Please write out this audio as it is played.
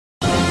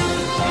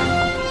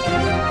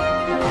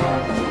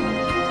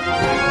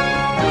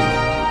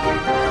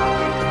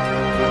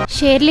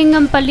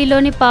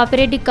షేర్లింగంపల్లిలోని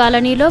పాపిరెడ్డి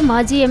కాలనీలో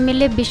మాజీ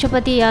ఎమ్మెల్యే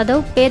బిషపతి యాదవ్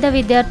పేద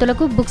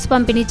విద్యార్థులకు బుక్స్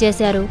పంపిణీ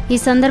చేశారు. ఈ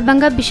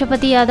సందర్భంగా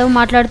బిషపతి యాదవ్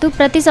మాట్లాడుతూ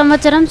ప్రతి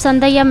సంవత్సరం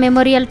సందయ్య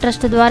మెమోరియల్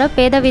ట్రస్ట్ ద్వారా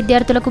పేద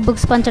విద్యార్థులకు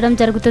బుక్స్ పంచడం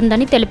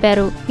జరుగుతుందని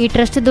తెలిపారు. ఈ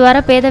ట్రస్ట్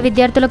ద్వారా పేద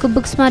విద్యార్థులకు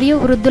బుక్స్ మరియు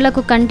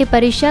వృద్ధులకు కంటి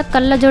పరీక్ష,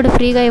 కళ్ళజోడు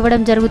ఫ్రీగా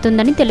ఇవ్వడం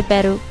జరుగుతుందని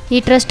తెలిపారు. ఈ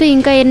ట్రస్ట్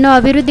ఇంకా ఎన్నో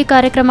అభివృద్ధి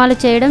కార్యక్రమాలు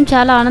చేయడం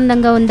చాలా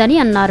ఆనందంగా ఉందని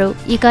అన్నారు.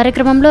 ఈ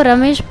కార్యక్రమంలో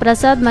రమేష్,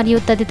 ప్రసాద్ మరియు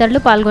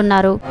తదితరులు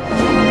పాల్గొన్నారు.